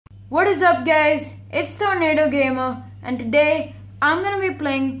What is up guys, it's Tornado Gamer and today I'm gonna be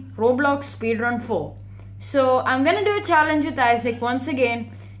playing Roblox Speedrun 4. So I'm gonna do a challenge with Isaac once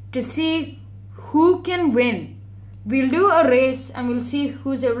again to see who can win. We'll do a race and we'll see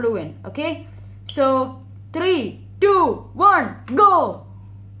who's able to win, okay? So 3, 2, 1, go!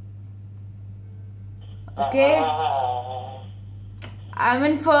 Okay, I'm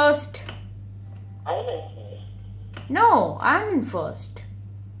in first. No, I'm in first.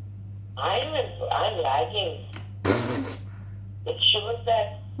 I'm lagging. It shows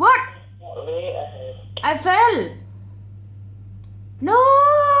that. What? Way ahead. I fell. No!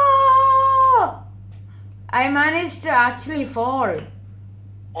 I managed to actually fall.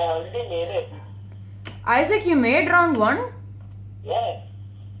 I already made it. Isaac, you made round 1? Yes.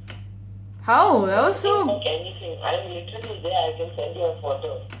 How? That was so... Like anything. I'm literally there. I can send you a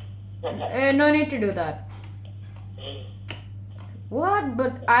photo. No need to do that. What?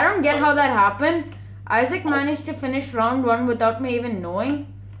 But I don't get how that happened. Isaac managed to finish round 1 without me even knowing.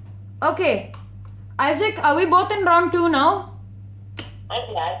 Okay. Isaac, are we both in round 2 now?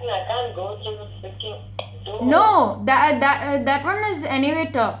 I'm lagging. I can't go through the freaking door. No. That one is anyway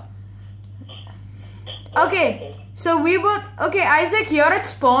tough. Okay. So we both... Okay, Isaac, you're at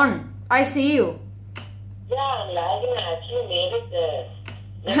spawn. I see you. Yeah, I'm lagging. I actually made it there.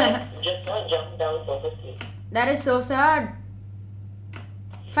 Then I just not jump down purposely. That is so sad.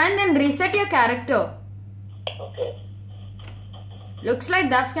 Fine, then reset your character. Okay. Looks like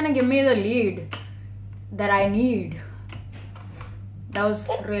that's gonna give me the lead that I need. That was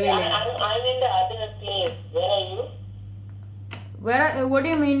really lame. I'm in the other place. Where are you? What do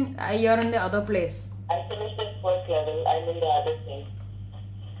you mean you're in the other place? I finished the first level. I'm in the other thing.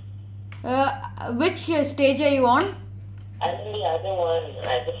 Which stage are you on? I'm in the other one.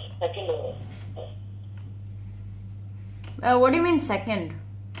 The second one. What do you mean second?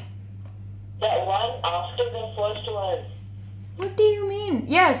 The one after the first one. What do you mean?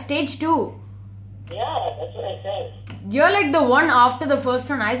 Yeah, stage 2. Yeah, that's what I said. You're like the one after the first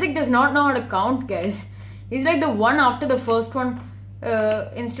one. Isaac does not know how to count, guys. He's like the one after the first one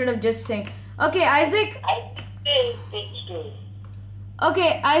instead of just saying. Okay, Isaac. I say stage 2.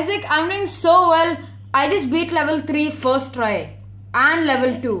 Okay, Isaac, I'm doing so well. I just beat level 3 first try. And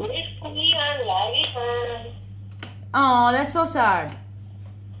level 2. Wait for me, I'm lagging. Oh, that's so sad.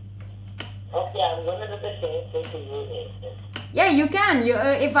 Okay, I'm gonna do the same thing to you later. Yeah, you can.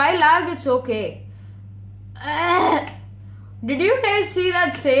 If I lag, it's okay. Did you guys see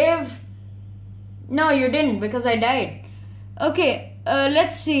that save? No, you didn't because I died. Okay,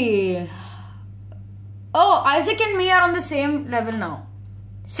 let's see. Oh, Isaac and me are on the same level now.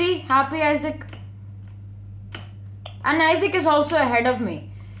 See, happy Isaac. And Isaac is also ahead of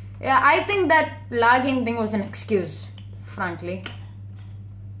me. Yeah, I think that lagging thing was an excuse, frankly.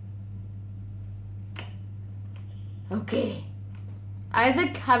 Okay.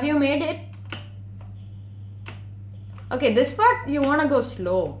 Isaac, have you made it? Okay, this part you want to go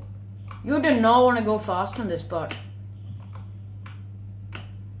slow. You do not want to go fast on this part.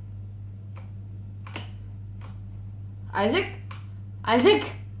 Isaac?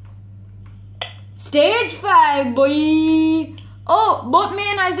 Isaac? Stage 5, boy! Oh, both me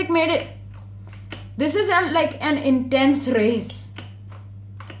and Isaac made it. This is like an intense race.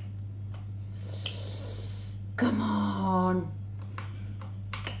 Come on.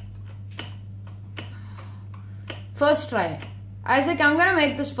 First try. Isaac, I'm gonna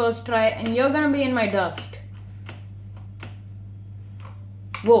make this first try and you're gonna be in my dust.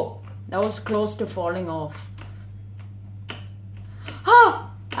 Whoa, that was close to falling off.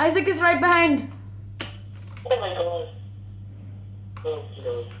 Ah! Isaac is right behind. Oh my god. So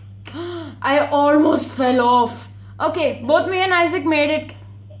close. I almost fell off. Okay, both me and Isaac made it.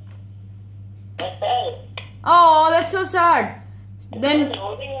 I fell. Oh, that's so sad. Then It's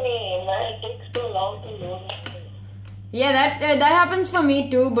loading me. Man, it takes so long to load me. yeah, that happens for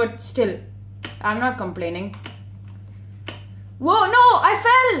me too, but still, I'm not complaining. Whoa, no, I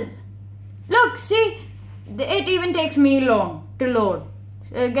fell. Look, see, it even takes me long to load.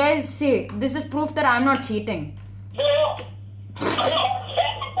 Guys, see, this is proof that I'm not cheating. No.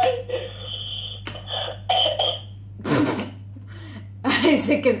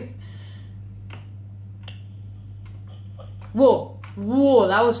 Isaac is... Whoa,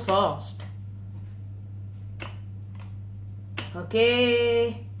 that was fast.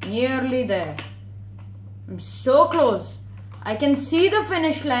 Okay, nearly there. I'm so close. I can see the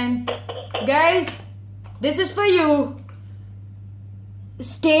finish line. Guys, this is for you.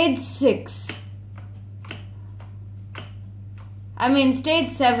 Stage 6. I mean,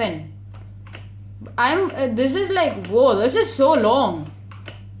 stage 7. This is like, whoa, this is so long.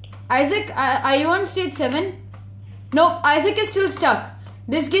 Isaac, are you on stage 7? Nope, Isaac is still stuck.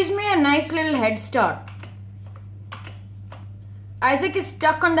 This gives me a nice little head start. Isaac is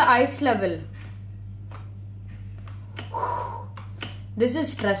stuck on the ice level. This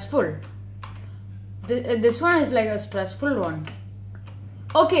is stressful. This one is like a stressful one.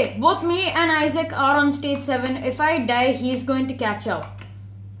 Okay, both me and Isaac are on stage 7. If I die, he's going to catch up.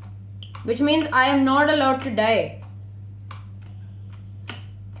 Which means I am not allowed to die.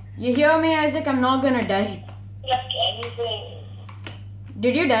 You hear me, Isaac? I'm not gonna die. Like anything.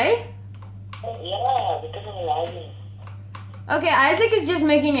 Did you die? Yeah, because I'm lagging. Okay, Isaac is just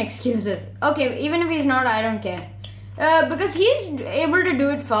making excuses. Okay, even if he's not, I don't care. Because he's able to do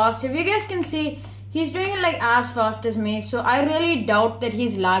it fast. If you guys can see, he's doing it like as fast as me. So I really doubt that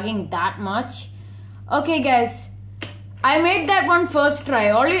he's lagging that much. Okay, guys. I made that one first try.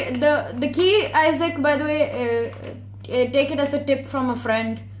 Only the key, Isaac, by the way, take it as a tip from a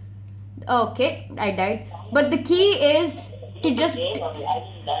friend. Okay, I died. But the key is to just...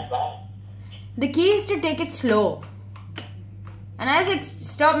 The key is to take it slow. And Isaac,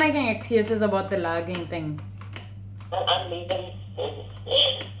 stop making excuses about the lagging thing. I'm leaving.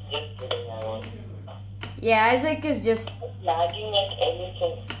 Just kidding, I won't. Yeah, Isaac is just... Lagging at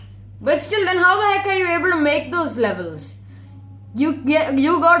anything. But still, then how the heck are you able to make those levels? You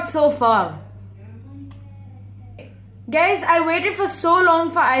got so far. Guys, I waited for so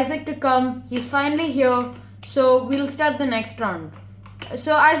long for Isaac to come. He's finally here. So we'll start the next round.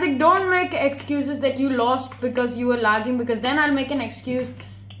 So Isaac, don't make excuses that you lost because you were lagging, because then I'll make an excuse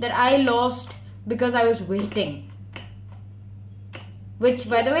that I lost because I was waiting. Which,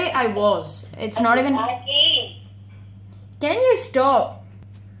 by the way, I was. It's not even... Can you stop?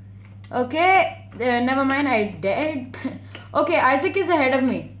 Okay, never mind, I died. Okay, Isaac is ahead of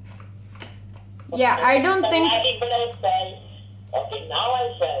me. Yeah, I don't think... But I fell. Okay, now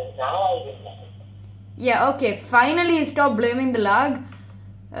I fell. Now I will lag. Yeah, okay, finally stop blaming the lag.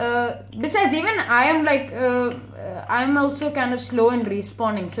 Besides, even I am like... I'm also kind of slow in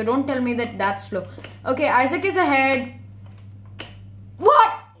respawning, so don't tell me that that's slow. Okay, Isaac is ahead.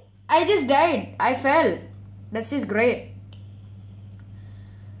 What? I just died. I fell. That's just great.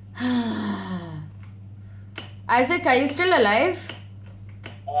 Isaac, are you still alive?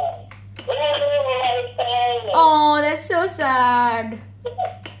 Oh, that's so sad.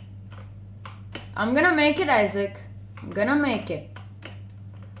 I'm gonna make it, Isaac. I'm gonna make it.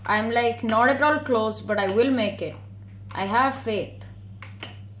 I'm like not at all close, but I will make it. I have faith.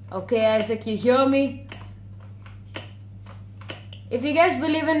 Okay, Isaac, you hear me? If you guys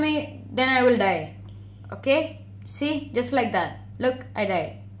believe in me, then I will die. Okay? See? Just like that. Look, I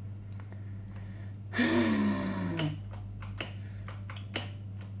died.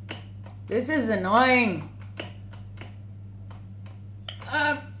 This is annoying.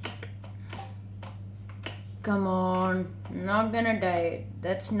 Come on. I'm not gonna die.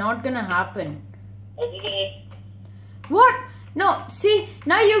 That's not gonna happen. What? No, see,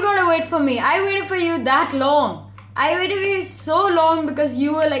 now you gotta wait for me. I waited for you that long. I waited for you so long because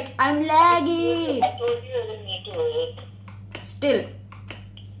you were like, I'm laggy. I told you I didn't need to wait. Still.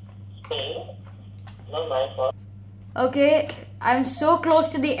 Still? Not my fault. Okay, I'm so close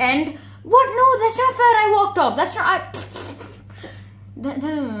to the end. What? No, that's not fair. I walked off. That's not...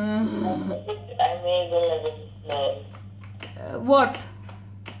 I made the level 9. What?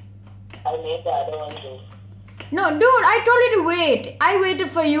 I made the other one too. No, dude, I told you to wait. I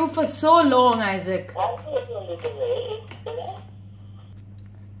waited for you for so long, Isaac. I told you to wait. Did I?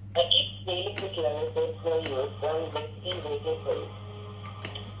 I keep failing this level, so it's no use. I'm basically waiting for you.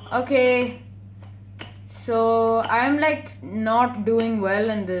 Okay. So, I'm like not doing well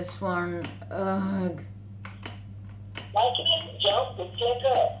in this one. Ugh. Why can I jump? It's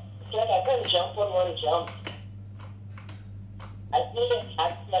like I can't jump on one jump. I feel like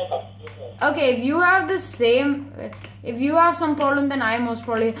that's my computer. Okay, if you have the same, if you have some problem, then I most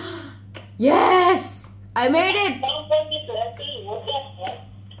probably... Yes! I made it! What the heck?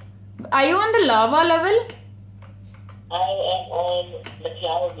 Are you on the lava level? I am on the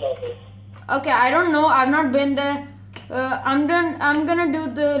cloud level. Okay, I don't know. I've not been there. I'm gonna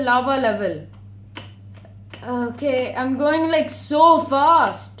do the lava level. Okay, I'm going like so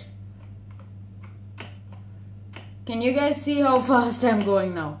fast. Can you guys see how fast I'm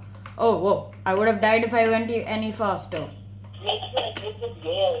going now? Oh, whoa. I would have died if I went any faster. Makes me this is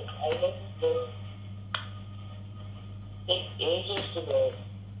weird. I let it go. Takes ages to go.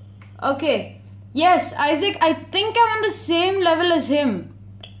 Okay. Yes, Isaac, I think I'm on the same level as him.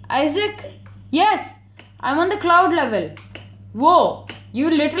 Isaac? Yes, I'm on the cloud level. Whoa, you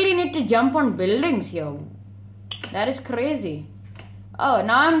literally need to jump on buildings here. That is crazy. Oh,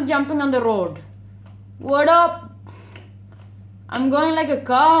 now I'm jumping on the road. What up? I'm going like a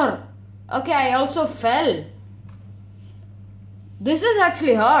car. Okay, I also fell. This is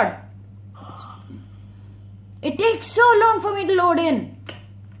actually hard. It takes so long for me to load in.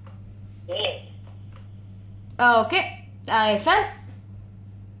 Okay, I fell.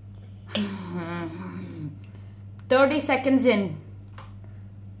 30 seconds in.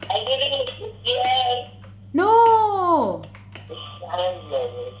 I didn't yet. No!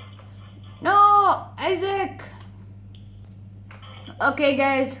 No, Isaac! Okay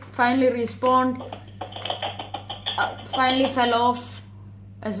guys, finally respawned. Finally fell off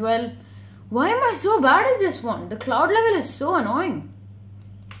as well. Why am I so bad at this one? The cloud level is so annoying.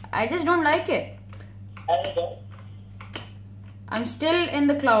 I just don't like it. I'm still in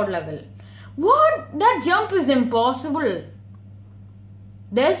the cloud level. What? That jump is impossible.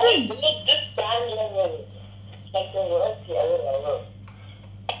 There's this... This level. It's like the worst level ever.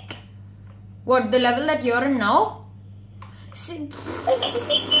 What, the level that you're in now?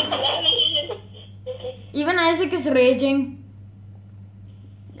 Even Isaac is raging.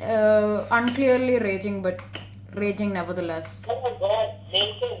 Unclearly raging, but raging nevertheless. Oh my god,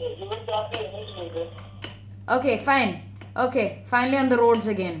 you will talk to me. Okay, fine. Okay, finally on the roads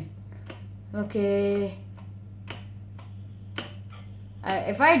again. Okay.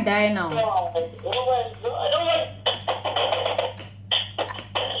 If I die now.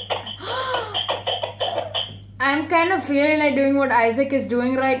 I'm kind of feeling like doing what Isaac is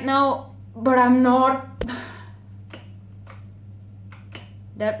doing right now, but I'm not.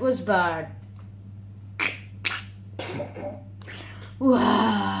 That was bad.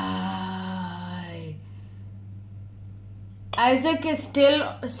 Why? Isaac is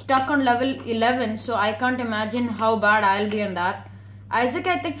still stuck on level 11, so I can't imagine how bad I'll be on that. Isaac,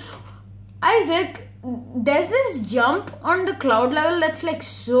 I think... Isaac, there's this jump on the cloud level that's like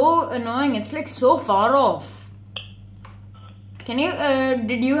so annoying. It's like so far off. Can you...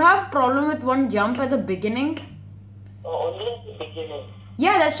 did you have problem with one jump at the beginning? Only at the beginning.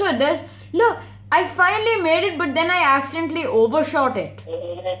 Yeah, that's what. There's... Look, I finally made it, but then I accidentally overshot it.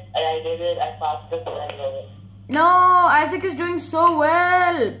 I did it. I passed the time level. No, Isaac is doing so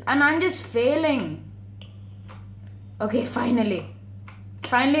well, and I'm just failing. Okay, finally.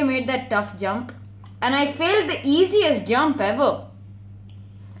 Finally made that tough jump. And I failed the easiest jump ever.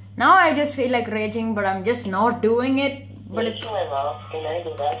 Now I just feel like raging, but I'm just not doing it. But it's... my mouse. Can I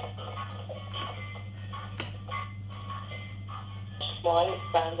do that? Small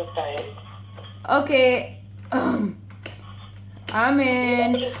span of time. Okay. I'm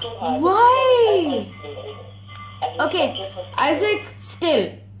in... Why? Okay, Isaac,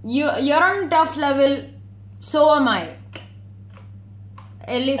 still, you're on tough level, so am I.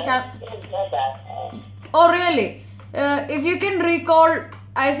 At least I'm... Oh, really? If you can recall,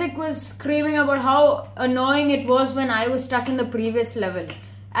 Isaac was screaming about how annoying it was when I was stuck in the previous level.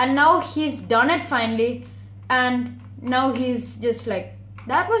 And now he's done it finally. And now he's just like,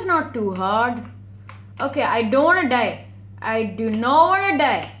 that was not too hard. Okay, I don't want to die. I do not want to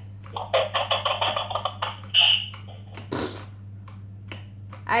die.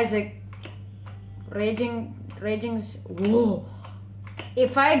 Isaac, raging's... Whoa.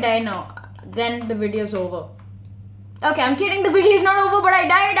 If I die now, then the video's over. Okay, I'm kidding, the video is not over, but I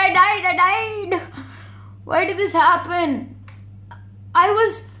died. Why did this happen?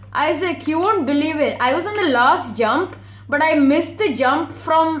 Isaac, you won't believe it. I was on the last jump, but I missed the jump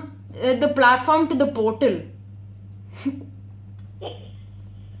from the platform to the portal.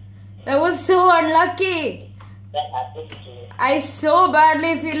 That was so unlucky. That happens to me. I so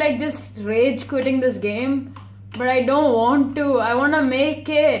badly feel like just rage quitting this game, but I don't want to. I want to make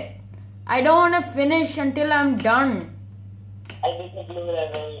it. I don't want to finish until I'm done. I did the blue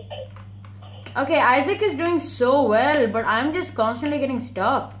level. Okay, Isaac is doing so well, but I'm just constantly getting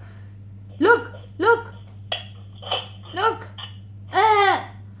stuck. Look.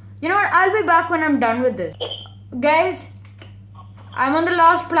 You know what? I'll be back when I'm done with this. Guys, I'm on the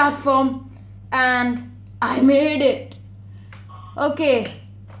last platform and I made it. Okay,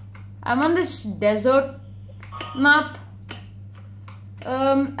 I'm on this desert map.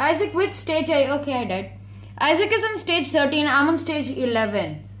 Isaac, which stage okay, I died. Isaac is on stage 13, I'm on stage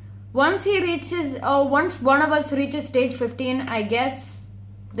 11. Once he reaches, once one of us reaches stage 15, I guess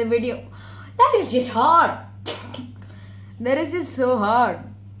the video... That is just hard. That is just so hard.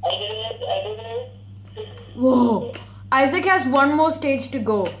 I did it. Whoa. Isaac has one more stage to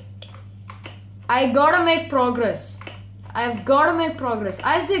go. I gotta make progress. I've gotta make progress.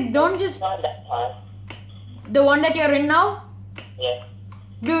 Isaac, don't just... Not that hard. The one that you're in now? Yes.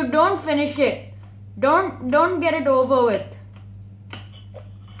 Dude, don't finish it. Don't get it over with.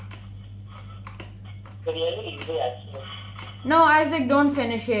 really easy actually. No, Isaac, don't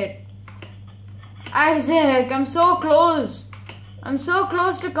finish it. Isaac, I'm so close. I'm so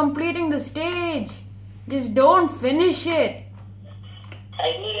close to completing the stage. Just don't finish it.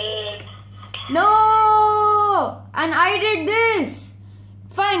 I did it. No! And I did this.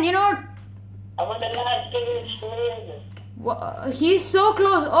 Fine, you know what? I'm on the last stage. He's so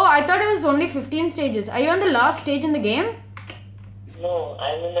close. Oh, I thought it was only 15 stages. Are you on the last stage in the game? No,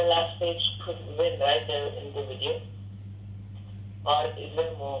 I'm in the last stage to win right there in the video. Or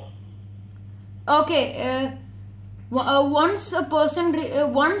even more. Okay, once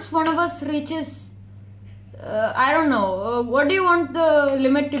one of us reaches, I don't know, what do you want the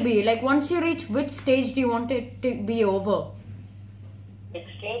limit to be? Like once you reach which stage do you want it to be over?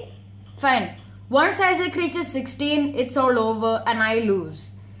 16? Fine. Once Isaac reaches 16, it's all over and I lose.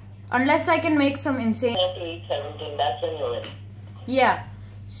 Unless I can make some insane... I have to reach 17, that's when you win. Yeah.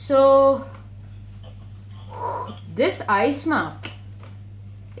 So... this ice map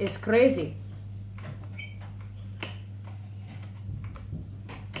is crazy.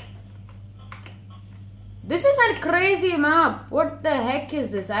 This is a crazy map. What the heck is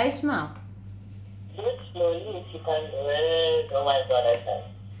this ice map? Do it slowly if you can't do it. Oh my god, I can't.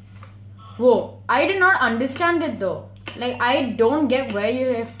 Whoa, I did not understand it though. Like, I don't get where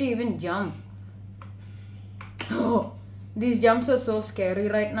you have to even jump. Oh, these jumps are so scary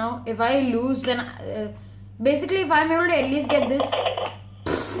right now. If I lose, then... basically, if I'm able to at least get this...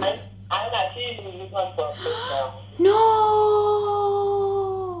 I'm actually losing on purpose now. No!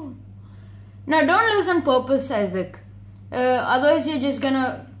 No, don't lose on purpose, Isaac. Otherwise, you're just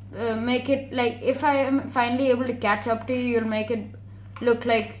gonna make it like... If I am finally able to catch up to you, you'll make it look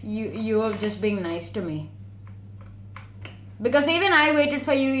like you are just being nice to me. Because even I waited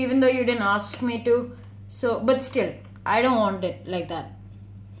for you, even though you didn't ask me to. So, but still, I don't want it like that.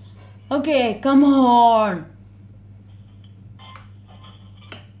 Okay, come on.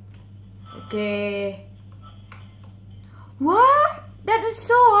 Okay. What? That is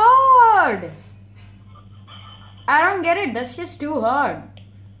so hard. I don't get it. That's just too hard.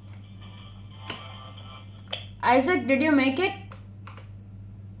 Isaac, did you make it?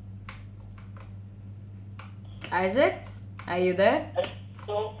 Isaac, are you there? I'm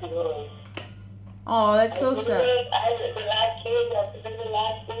so close. Oh, that's so sad. The last stage, after the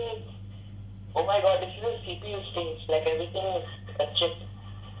last stage. Oh my god, this is a CPU stage. Like everything is a chip.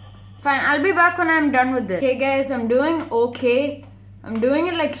 Fine, I'll be back when I'm done with this. Okay guys, I'm doing okay. I'm doing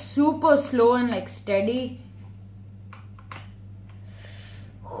it like super slow and like steady.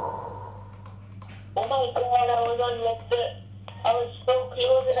 Oh my god, I was on like I was so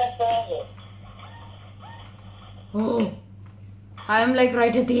close and I saw it. Oh, I'm like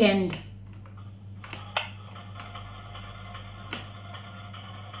right at the end.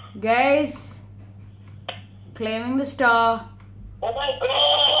 Guys, claiming the star. Oh my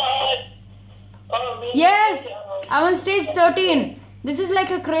god! Oh, me. Yes, I'm on stage 13. This is like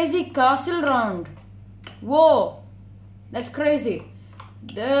a crazy castle round. Whoa, that's crazy.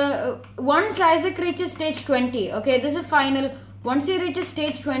 Once Isaac reaches stage 20, okay, this is final. Once he reaches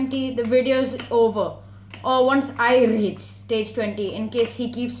stage 20, the video is over. Or once I reach stage 20, in case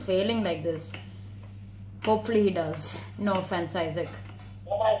he keeps failing like this. Hopefully he does. No offense, Isaac.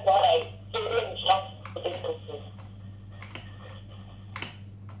 Oh my god, I didn't jump with this person.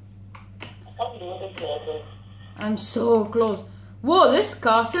 I can't do this later. I'm so close. Whoa, this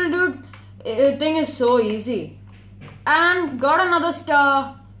castle dude thing is so easy. And got another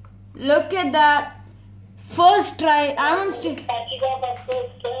star. Look at that. First try. I'm on stage. Catching up at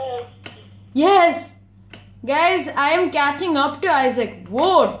first turn. Yes. Guys, I am catching up to Isaac.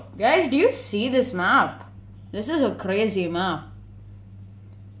 Whoa. Guys, do you see this map? This is a crazy map.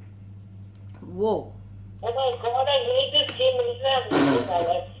 Whoa. Oh my god, I hate this game.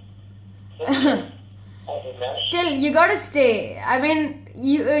 Still, you gotta stay. I mean,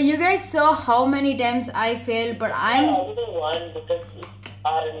 you guys saw how many times I failed, but I'm... I already won because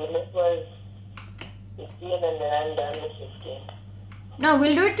our limit was 15 and then I'm done with 15. No,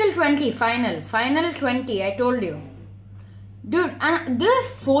 we'll do it till 20, final. Final 20, I told you. Dude, and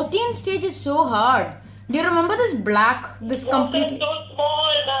this 14 stage is so hard. Do you remember this black, this completely... so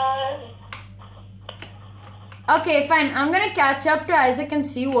small, man. Okay, fine. I'm gonna catch up to Isaac and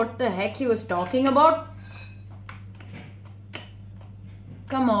see what the heck he was talking about.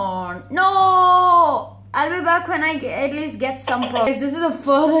 Come on. No! I'll be back when I at least get some progress. This is the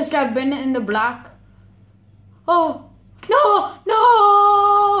furthest I've been in the black. Oh! No!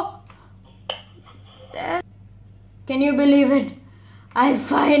 No! Can you believe it? I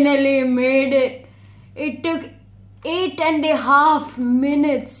finally made it. It took 8.5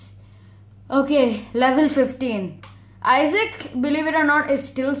 minutes. Okay, level 15. Isaac, believe it or not, is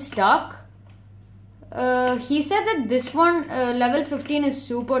still stuck. He said that this one, level 15 is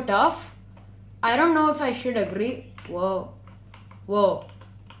super tough. I don't know if I should agree. Whoa. Whoa.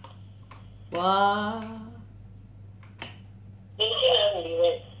 Wow.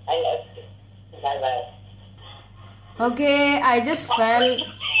 Okay, I just fell.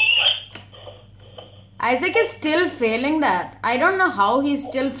 Isaac is still failing that. I don't know how he's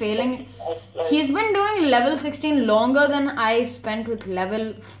still failing. He's been doing level 16 longer than I spent with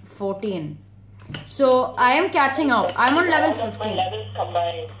level 14. So I am catching up. I'm on level 15.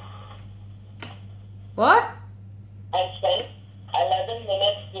 What? I spent 11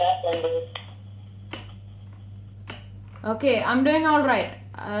 minutes left on this. Okay, I'm doing alright.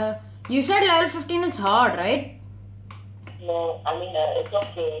 You said level 15 is hard, right? No, I mean, it's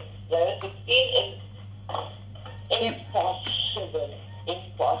okay. Level 16 is impossible.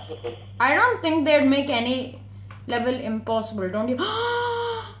 Impossible. I don't think they'd make any level impossible, don't you?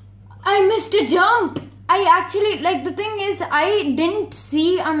 I missed a jump! I actually, like, the thing is, I didn't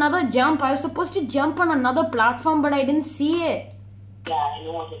see another jump. I was supposed to jump on another platform, but I didn't see it. Yeah, I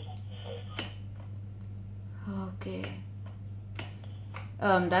know what it is. Okay.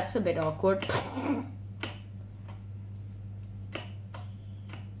 That's a bit awkward.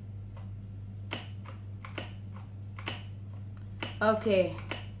 Okay.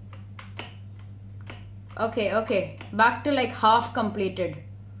 Okay. Back to like half completed.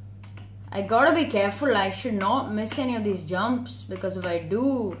 I gotta be careful. I should not miss any of these jumps because if I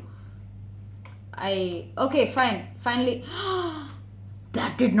do, okay, fine. Finally,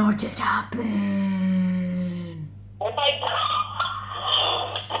 that did not just happen. Oh my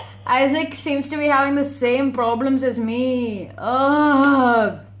God. Isaac seems to be having the same problems as me.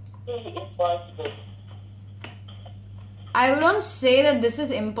 Ugh. This is impossible. I wouldn't say that this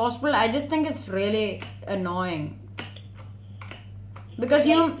is impossible. I just think it's really annoying. Because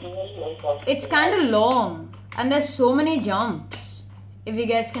it's kind of long and there's so many jumps, if you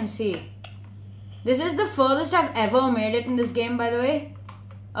guys can see. This is the furthest I've ever made it in this game, by the way.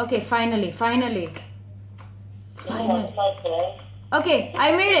 Okay, finally. Okay,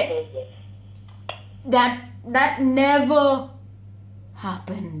 I made it. That never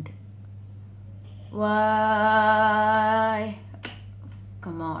happened. Why?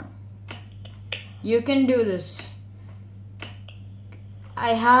 Come on. You can do this.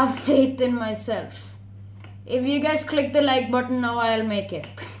 I have faith in myself. If you guys click the like button now, I'll make it.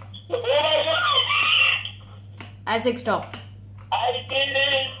 Isaac, stop. I did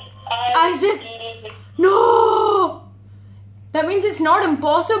it. Isaac, did it. no! That means it's not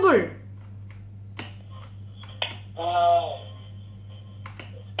impossible.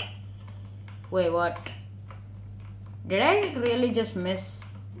 Wait, what? Did I really just miss?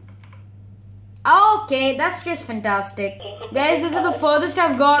 Okay, that's just fantastic. Guys, this is the furthest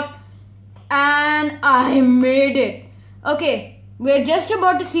I've got. And I made it. Okay, we're just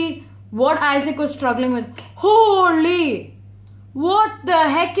about to see what Isaac was struggling with. Holy! What the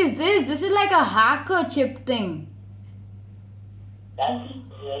heck is this? This is like a hacker chip thing. That's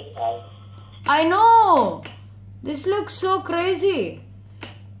really nice. I know. This looks so crazy.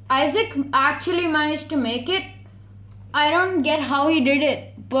 Isaac actually managed to make it. I don't get how he did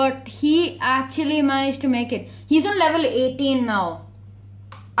it, but he actually managed to make it. He's on level 18 now.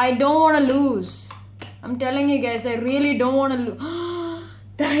 I don't want to lose. I'm telling you guys, I really don't want to lose.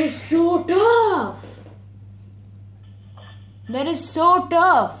 That is so tough. That is so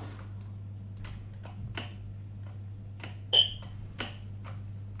tough.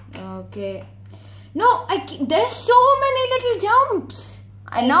 Okay. No, there's so many little jumps.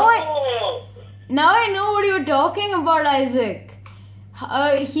 Now I know what you're talking about, Isaac.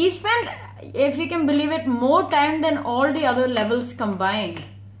 He spent, if you can believe it, more time than all the other levels combined.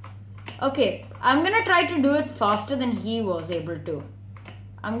 Okay, I'm gonna try to do it faster than he was able to.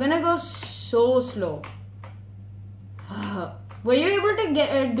 I'm gonna go so slow. Were you able to get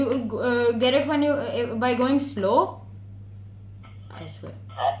it when you by going slow? I swear.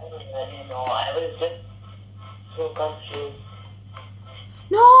 I don't really know. I was just so confused.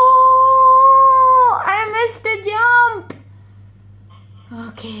 No! I missed a jump!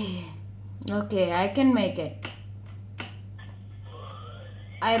 Okay, I can make it.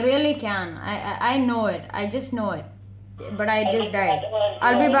 I really can. I know it. I just know it. But I just died.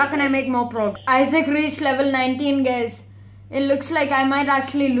 I'll be back when I make more progress. Isaac reached level 19, guys. It looks like I might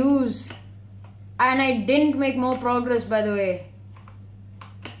actually lose. And I didn't make more progress, by the way.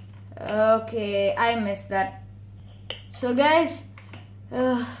 Okay, I missed that. So, guys,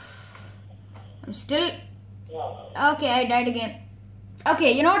 I'm still... Okay, I died again.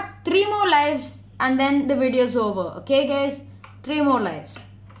 Okay, you know what? 3 more lives and then the video's over. Okay, guys? 3 more lives.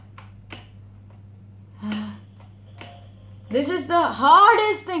 This is the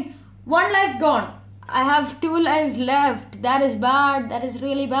hardest thing. 1 life gone. I have 2 lives left. That is bad. That is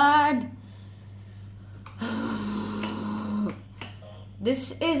really bad.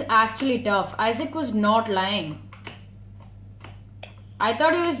 This is actually tough. Isaac was not lying. I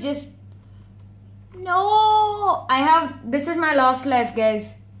thought he was just... No! This is my last life,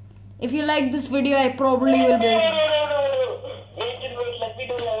 guys. If you like this video, I probably will be... No. Wait. Let me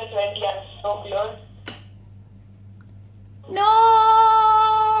do level 20. I'm so close.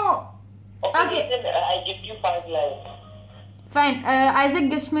 No! Okay. Listen, I give you 5 lives. Fine. Isaac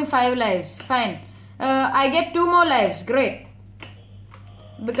gives me 5 lives. Fine. I get 2 more lives. Great.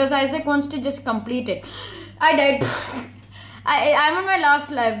 Because Isaac wants to just complete it. I died. I'm on my last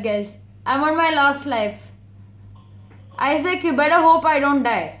life, guys. I'm on my last life. Isaac, you better hope I don't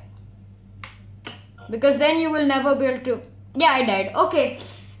die. Because then you will never be able to... Yeah, I died. Okay.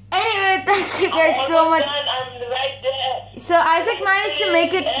 Anyway, thank you guys so much. I'm right there. So Isaac managed to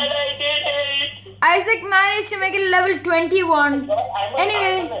make it... And I did it. Isaac managed to make it level 21.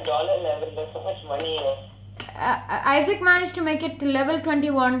 Anyway... I'm on a dollar level. There's so much money here. Isaac managed to make it to level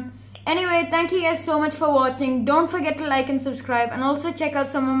 21. Anyway, thank you guys so much for watching. Don't forget to like and subscribe, and also check out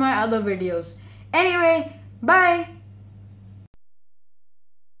some of my other videos. Anyway, bye.